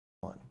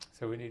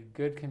So we need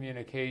good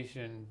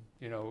communication.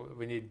 You know,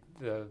 we need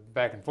the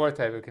back and forth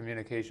type of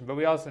communication, but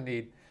we also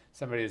need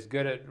somebody who's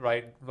good at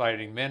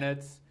writing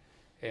minutes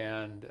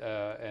and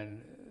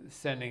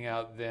sending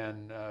out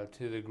then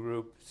to the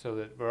group so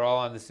that we're all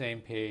on the same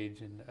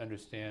page and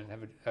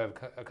have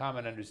a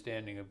common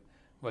understanding of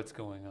what's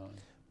going on.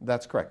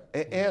 That's correct.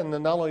 And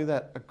not only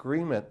that,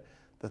 agreement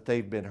that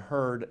they've been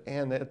heard,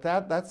 and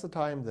that's the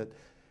time that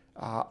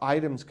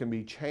items can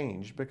be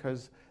changed,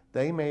 because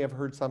they may have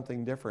heard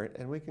something different,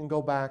 and we can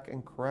go back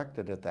and correct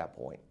it at that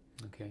point.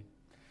 Okay.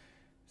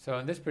 So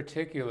in this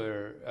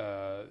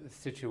particular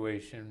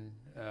situation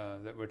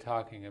that we're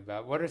talking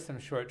about, what are some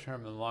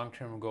short-term and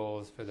long-term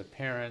goals for the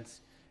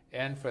parents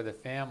and for the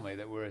family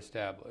that were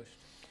established?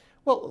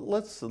 Well,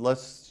 let's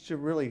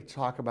really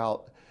talk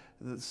about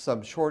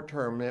some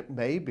short-term. It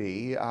may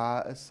be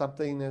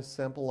something as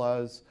simple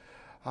as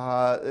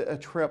a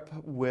trip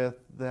with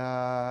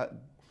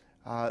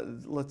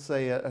let's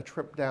say a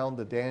trip down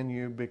the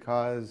Danube,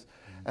 because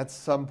at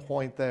some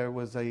point there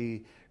was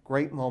a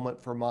great moment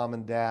for mom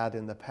and dad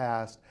in the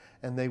past,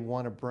 and they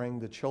want to bring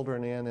the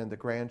children in and the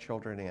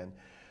grandchildren in.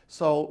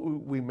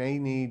 So we may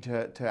need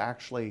to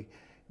actually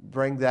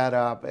bring that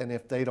up, and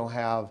if they don't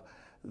have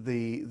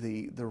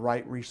the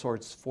right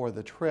resource for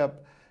the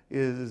trip,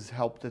 is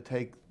help to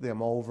take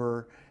them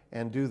over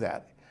and do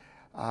that,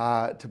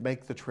 to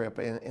make the trip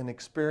and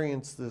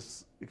experience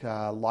this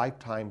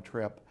lifetime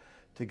trip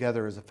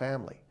together as a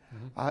family.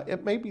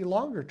 It may be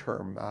longer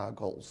term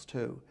goals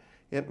too.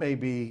 It may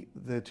be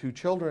the two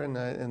children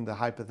in the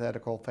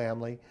hypothetical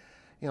family.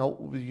 You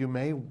know, you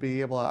may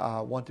be able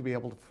want to be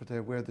able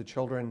to where the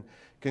children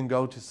can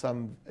go to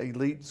some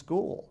elite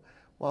school.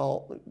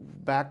 Well,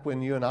 back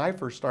when you and I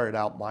first started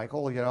out,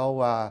 Michael,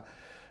 a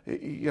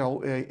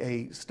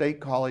state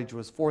college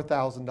was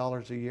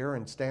 $4,000 a year,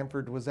 and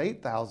Stanford was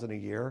 $8,000 a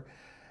year,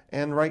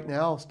 and right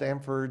now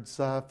Stanford's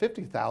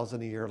 $50,000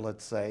 a year,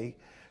 let's say.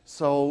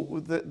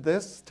 So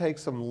this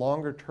takes some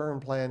longer term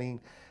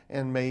planning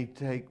and may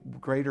take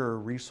greater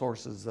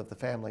resources of the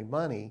family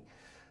money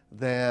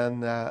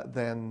than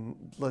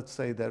let's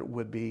say that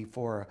would be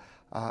for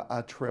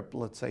a trip,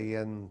 let's say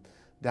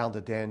down the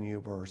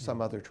Danube or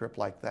some other trip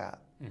like that.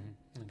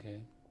 Okay.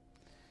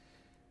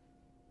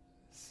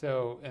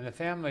 So in the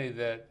family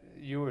that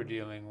you were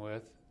dealing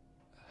with,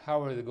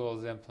 how were the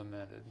goals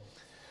implemented?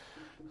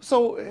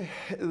 So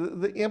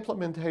the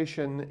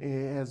implementation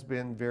has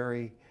been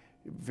very,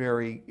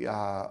 very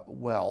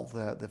well.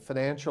 The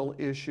financial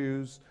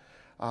issues,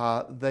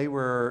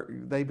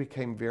 they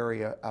became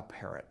very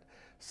apparent.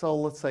 So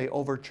let's say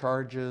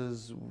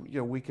overcharges,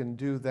 we can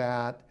do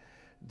that,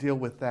 deal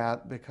with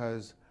that,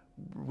 because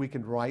we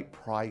can right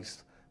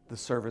price the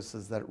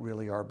services that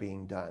really are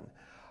being done.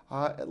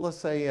 Let's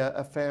say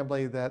a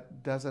family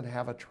that doesn't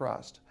have a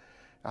trust,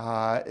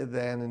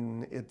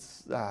 then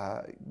it's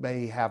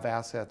may have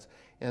assets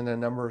in a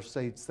number of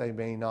states, they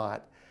may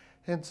not.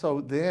 And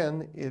so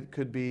then it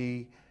could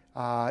be,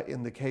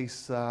 in the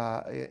case,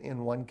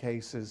 in one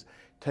case is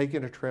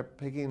taking a trip,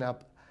 picking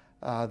up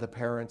the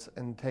parents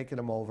and taking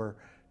them over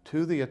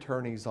to the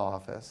attorney's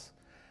office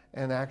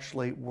and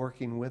actually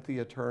working with the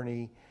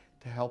attorney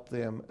to help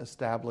them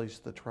establish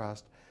the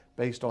trust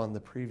based on the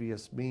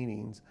previous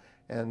meetings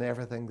and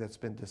everything that's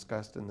been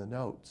discussed in the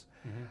notes.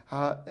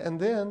 And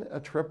then a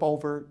trip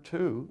over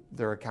to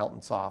their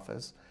accountant's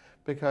office,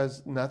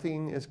 because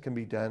nothing can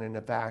be done in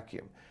a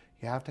vacuum.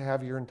 You have to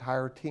have your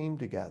entire team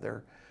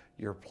together,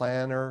 your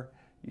planner,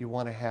 you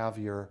want to have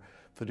your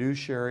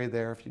fiduciary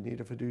there if you need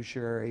a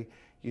fiduciary,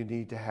 you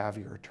need to have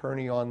your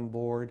attorney on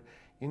board,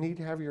 you need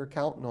to have your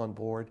accountant on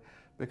board,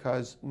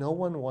 because no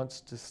one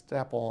wants to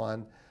step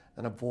on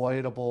an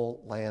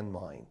avoidable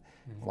landmine.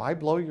 Why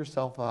blow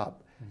yourself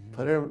up?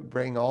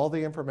 Bring all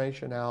the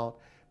information out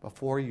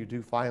before you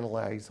do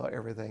finalize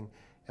everything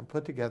and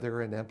put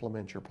together and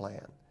implement your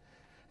plan.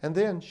 And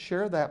then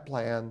share that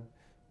plan.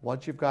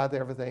 Once you've got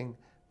everything,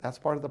 that's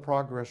part of the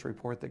progress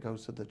report that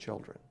goes to the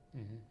children.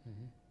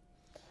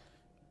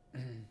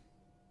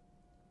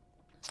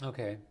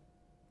 Okay.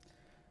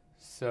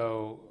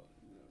 So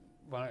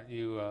why don't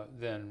you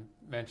then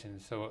mention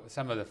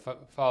some of the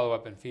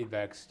follow-up and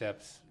feedback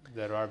steps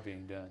that are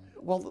being done?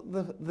 Well,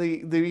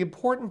 the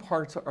important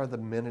parts are the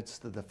minutes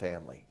to the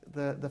family.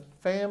 The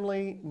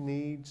family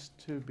needs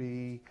to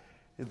be,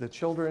 the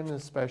children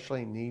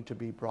especially need to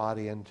be brought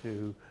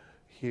into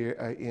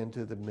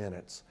into the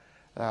minutes,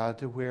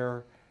 to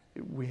where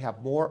we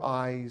have more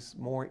eyes,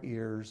 more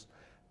ears.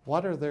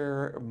 What are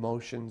their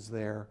emotions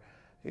there?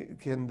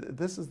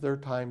 This is their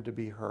time to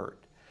be heard.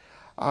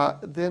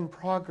 Then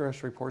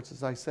progress reports,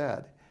 as I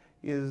said,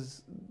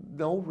 is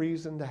no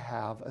reason to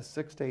have a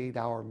 6 to 8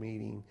 hour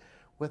meeting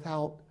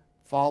without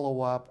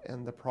follow-up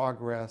and the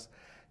progress.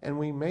 And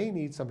we may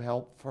need some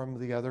help from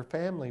the other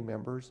family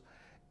members.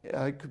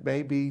 It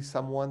may be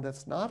someone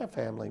that's not a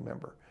family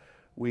member.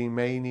 We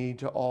may need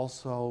to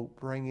also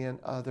bring in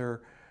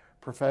other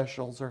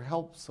professionals or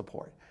help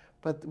support.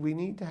 But we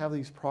need to have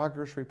these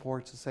progress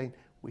reports to say,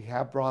 we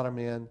have brought them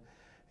in,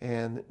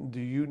 and do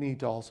you need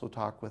to also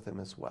talk with them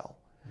as well?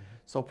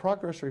 So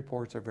progress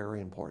reports are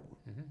very important.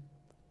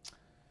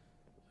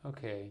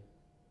 Okay.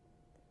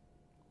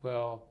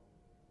 Well,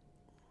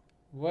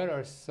 what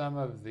are some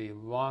of the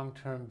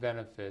long-term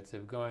benefits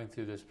of going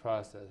through this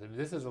process? I mean,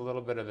 this is a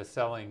little bit of a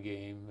selling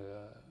game,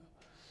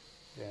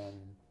 and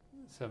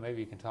so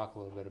maybe you can talk a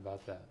little bit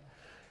about that.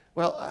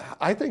 Well,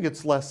 I think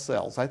it's less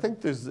sales. I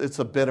think it's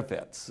a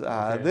benefits.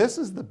 Okay. This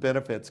is the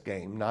benefits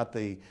game, not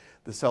the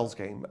sales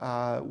game.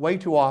 Way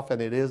too often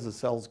it is a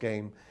sales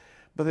game,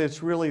 but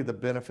it's really the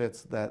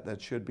benefits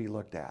that should be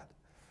looked at.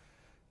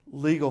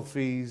 Legal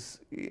fees,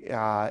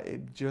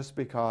 just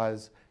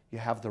because you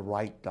have the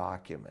right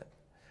document.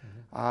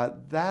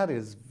 That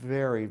is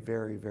very,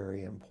 very,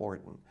 very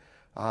important.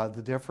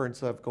 The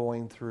difference of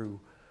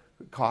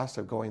cost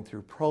of going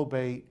through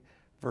probate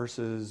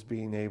versus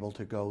being able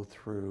to go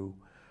through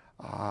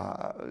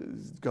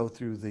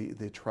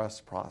the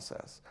trust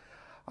process.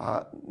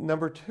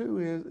 Number two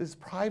is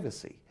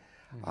privacy.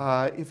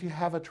 If you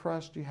have a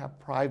trust, you have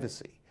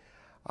privacy.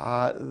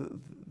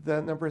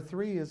 Then number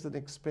three is an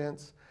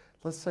expense.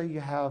 Let's say you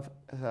have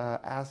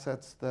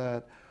assets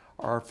that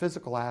are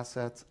physical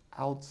assets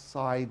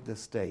outside the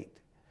state.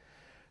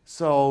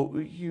 So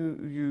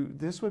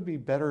this would be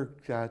better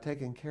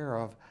taken care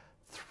of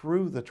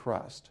through the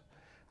trust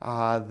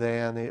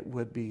than it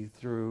would be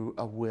through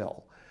a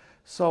will.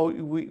 So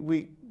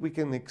we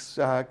can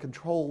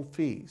control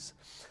fees.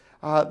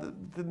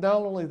 Not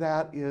only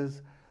that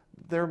is,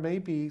 there may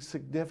be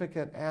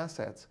significant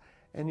assets,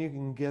 and you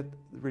can get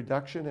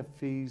reduction of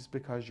fees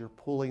because you're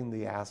pooling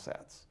the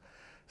assets.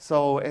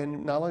 So,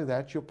 and not only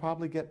that, you'll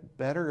probably get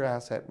better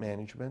asset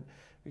management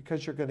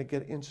because you're going to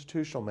get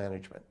institutional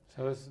management.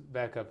 So let's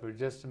back up for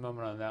just a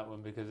moment on that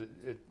one, because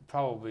it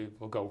probably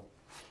will go,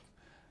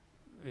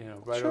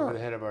 right Sure. over the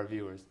head of our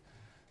viewers.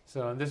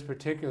 So in this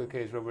particular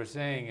case, what we're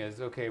saying is,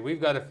 okay, we've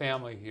got a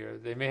family here.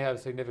 They may have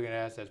significant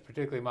assets,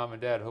 particularly mom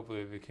and dad hopefully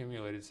have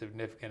accumulated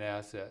significant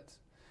assets.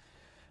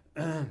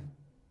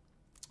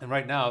 And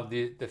right now,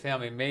 the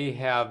family may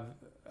have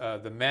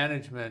the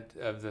management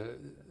of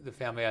the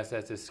family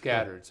assets is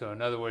scattered. So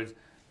in other words,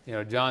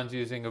 John's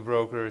using a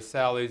broker,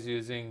 Sally's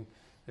using,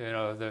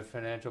 the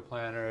financial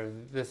planner,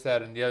 this,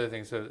 that, and the other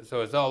thing.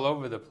 So it's all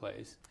over the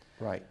place.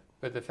 Right.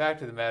 But the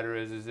fact of the matter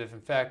is if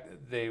in fact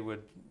they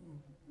would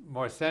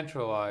more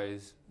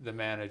centralize the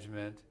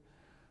management,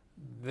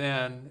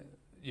 then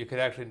you could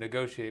actually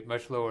negotiate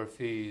much lower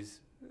fees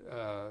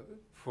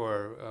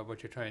for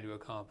what you're trying to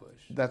accomplish.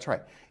 That's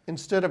right.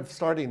 Instead of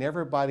starting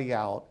everybody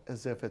out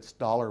as if it's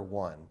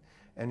 $1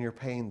 and you're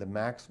paying the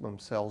maximum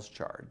sales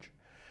charge,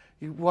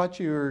 what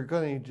you're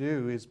going to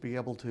do is be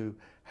able to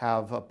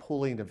have a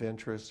pooling of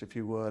interest, if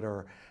you would,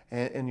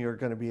 and you're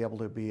going to be able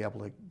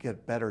to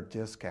get better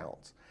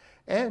discounts.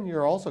 And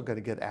you're also going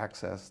to get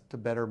access to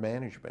better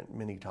management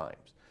many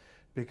times,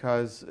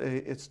 because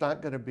it's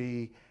not going to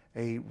be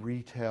a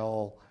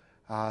retail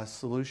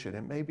solution.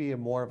 It may be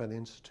more of an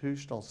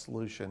institutional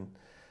solution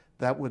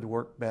that would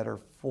work better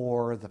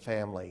for the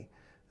family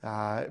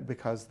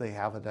because they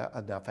have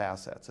enough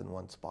assets in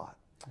one spot.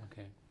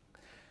 Okay.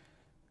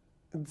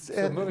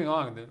 So moving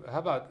on, how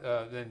about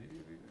then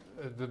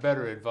the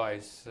better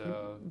advice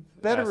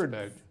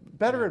aspect?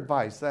 Better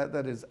advice,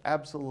 that is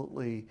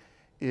absolutely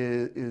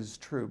is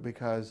true,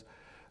 because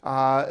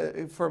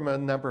from a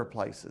number of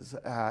places.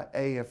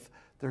 If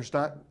there's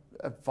not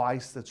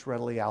advice that's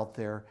readily out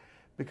there,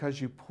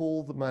 because you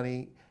pool the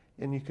money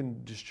and you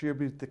can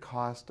distribute the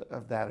cost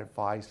of that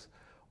advice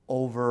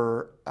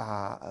over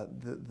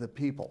the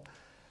people,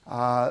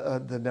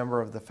 the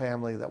number of the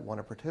family that want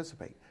to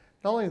participate.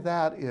 Not only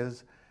that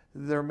is,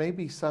 there may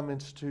be some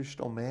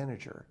institutional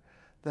manager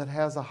that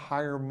has a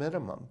higher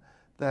minimum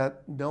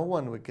that no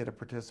one would get to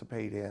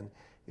participate in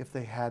if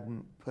they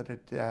hadn't put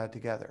it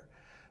together.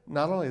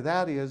 Not only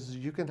that is,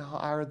 you can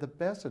hire the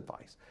best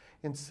advice.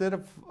 Instead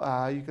of,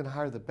 you can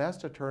hire the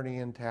best attorney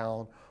in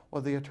town,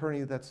 or the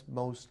attorney that's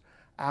most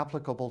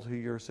applicable to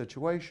your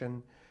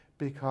situation,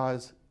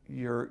 because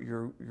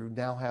you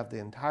now have the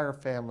entire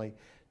family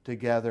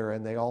together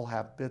and they all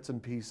have bits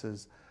and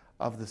pieces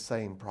of the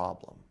same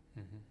problem.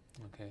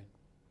 Mm-hmm. Okay.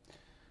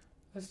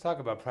 Let's talk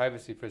about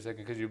privacy for a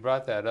second, because you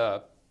brought that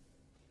up,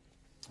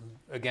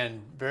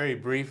 again, very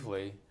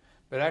briefly,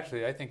 but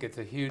actually I think it's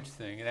a huge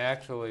thing. And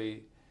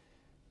actually,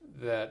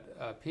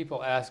 that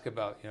people ask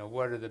about,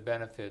 what are the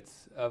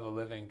benefits of a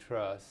living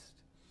trust?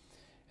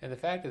 And the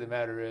fact of the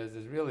matter is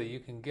really you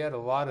can get a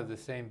lot of the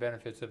same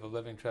benefits of a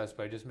living trust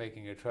by just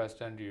making a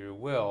trust under your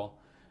will,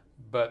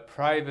 but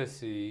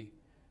privacy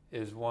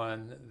is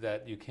one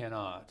that you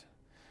cannot.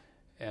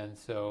 And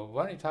so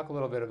why don't you talk a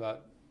little bit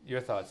about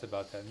your thoughts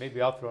about that?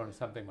 Maybe I'll throw in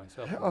something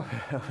myself.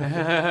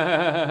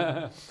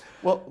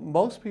 Well,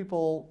 most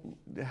people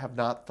have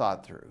not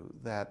thought through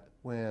that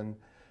when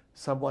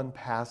someone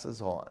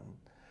passes on,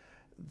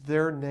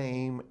 their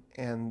name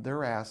and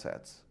their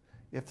assets,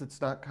 if it's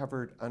not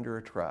covered under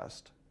a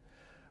trust,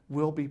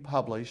 will be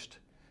published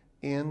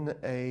in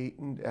a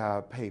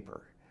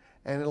paper.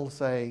 And it'll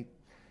say,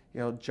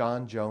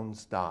 John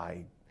Jones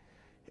died.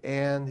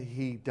 And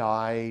he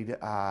died,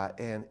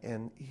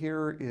 and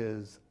here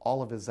is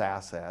all of his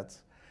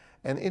assets.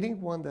 And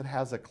anyone that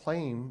has a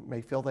claim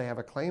may feel they have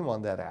a claim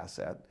on that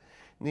asset.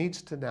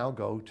 needs to now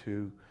go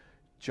to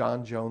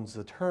John Jones'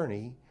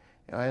 attorney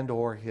and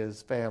or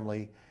his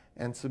family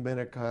and submit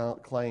a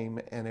claim,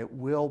 and it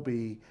will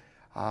be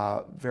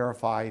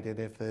verified, and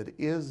if it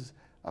is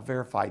a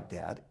verified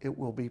debt, it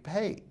will be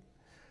paid.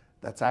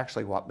 That's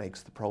actually what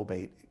makes the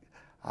probate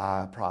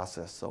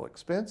process so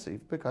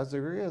expensive, because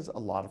there is a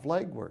lot of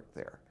legwork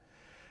there.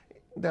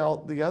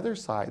 Now, the other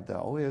side,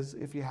 though, is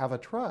if you have a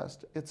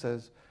trust, it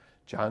says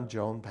John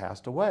Jones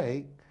passed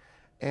away,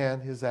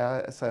 and his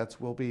assets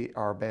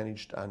are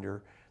managed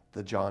under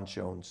the John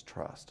Jones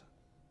Trust.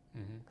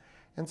 Mm-hmm.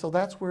 And so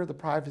that's where the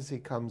privacy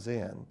comes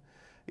in,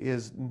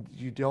 is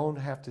you don't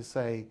have to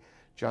say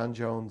John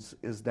Jones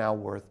is now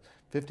worth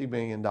 $50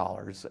 million,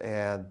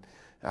 and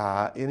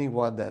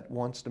anyone that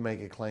wants to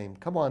make a claim,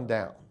 come on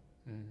down.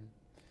 Mm-hmm.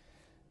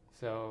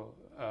 So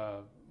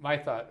my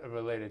thought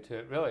related to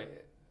it, really,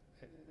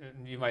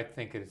 you might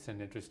think it's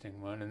an interesting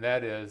one, and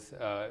that is,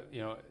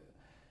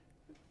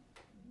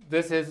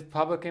 this is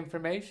public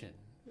information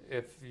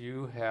if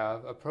you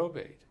have a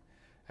probate.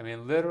 I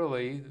mean,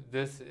 literally,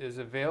 this is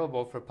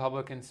available for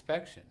public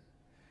inspection.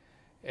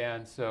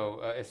 And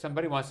so if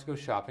somebody wants to go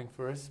shopping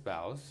for a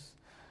spouse,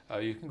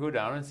 you can go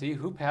down and see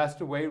who passed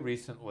away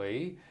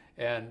recently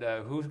and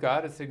who's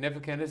got a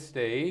significant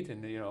estate.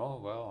 And,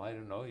 well, I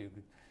don't know, you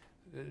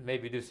could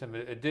maybe do some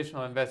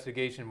additional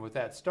investigation with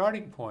that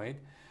starting point.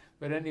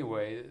 But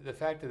anyway, the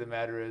fact of the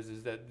matter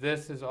is that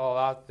this is all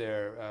out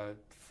there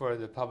for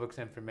the public's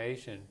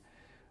information,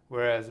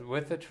 whereas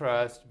with the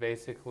trust,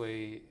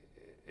 basically,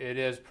 it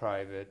is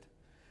private.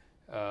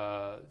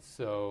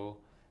 So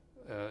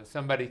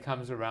somebody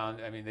comes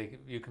around, I mean,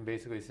 you can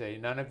basically say,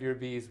 none of your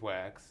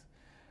beeswax.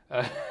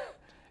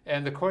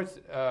 And the courts,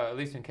 at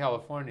least in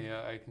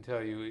California, I can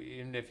tell you,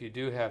 even if you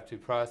do have to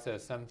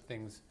process some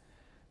things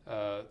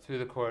through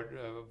the court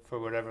for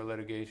whatever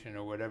litigation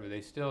or whatever,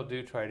 they still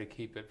do try to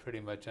keep it pretty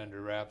much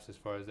under wraps as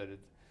far as that it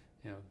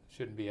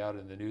shouldn't be out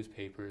in the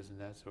newspapers and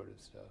that sort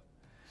of stuff.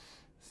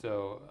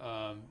 So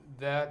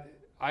that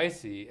I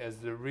see as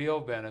the real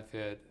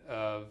benefit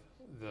of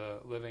the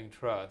living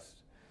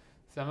trust.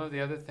 Some of the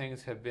other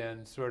things have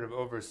been sort of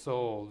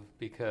oversold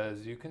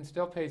because you can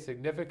still pay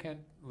significant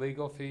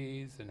legal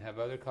fees and have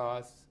other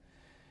costs.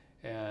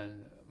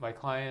 And my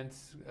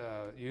clients,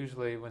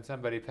 usually when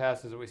somebody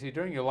passes away, see,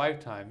 during your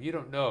lifetime, you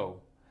don't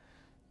know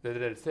that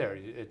it's there.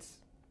 It's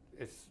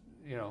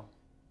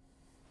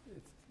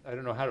I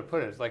don't know how to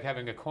put it. It's like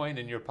having a coin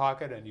in your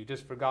pocket and you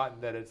just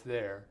forgotten that it's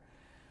there.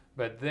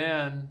 But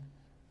then,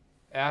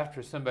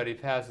 after somebody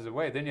passes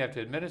away, then you have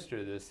to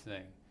administer this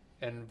thing.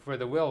 And for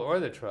the will or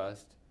the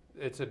trust,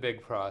 it's a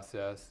big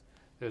process.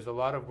 There's a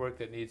lot of work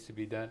that needs to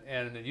be done.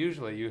 And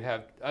usually you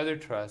have other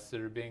trusts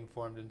that are being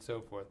formed and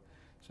so forth.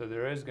 So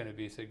there is going to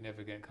be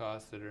significant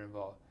costs that are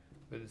involved.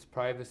 But its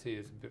privacy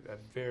is a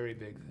very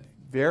big thing.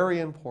 Very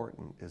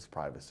important is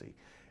privacy.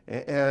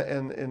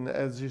 And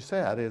as you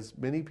said, as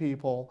many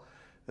people,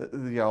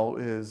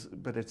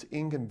 but it's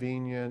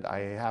inconvenient. I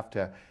have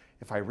to,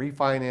 if I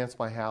refinance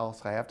my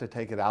house, I have to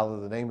take it out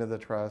of the name of the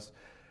trust.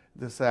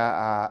 This,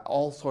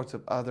 all sorts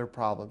of other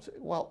problems.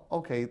 Well,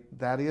 okay,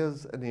 that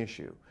is an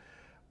issue,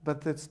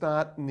 but it's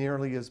not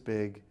nearly as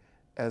big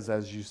as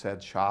you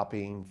said,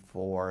 shopping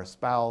for a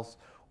spouse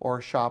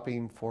or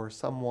shopping for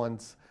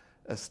someone's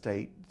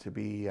estate to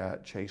be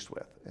chased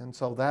with. And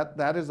so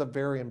that is a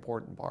very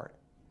important part.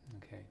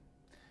 Okay.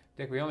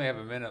 Dick, we only have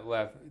a minute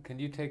left. Can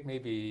you take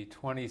maybe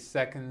 20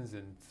 seconds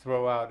and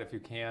throw out, if you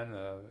can,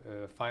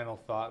 a final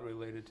thought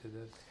related to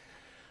this?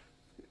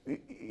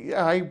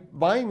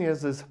 Mine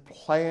is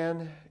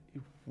plan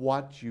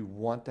what you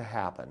want to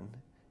happen.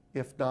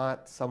 If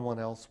not, someone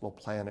else will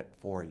plan it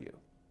for you.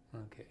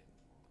 Okay.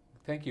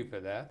 Thank you for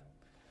that.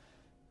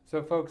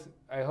 So folks,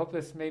 I hope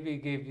this maybe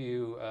gave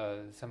you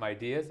some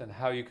ideas on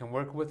how you can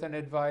work with an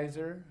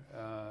advisor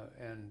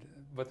and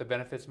what the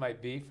benefits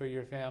might be for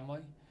your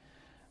family.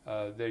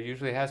 There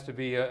usually has to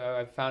be,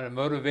 I've found, a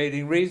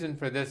motivating reason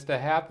for this to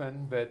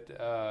happen, but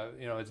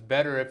it's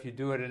better if you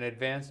do it in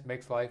advance. It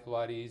makes life a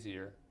lot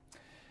easier.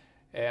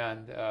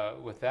 And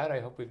with that, I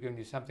hope we've given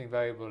you something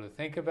valuable to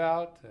think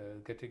about,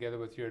 get together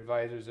with your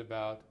advisors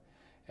about,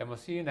 and we'll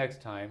see you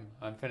next time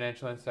on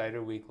Financial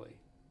Insider Weekly.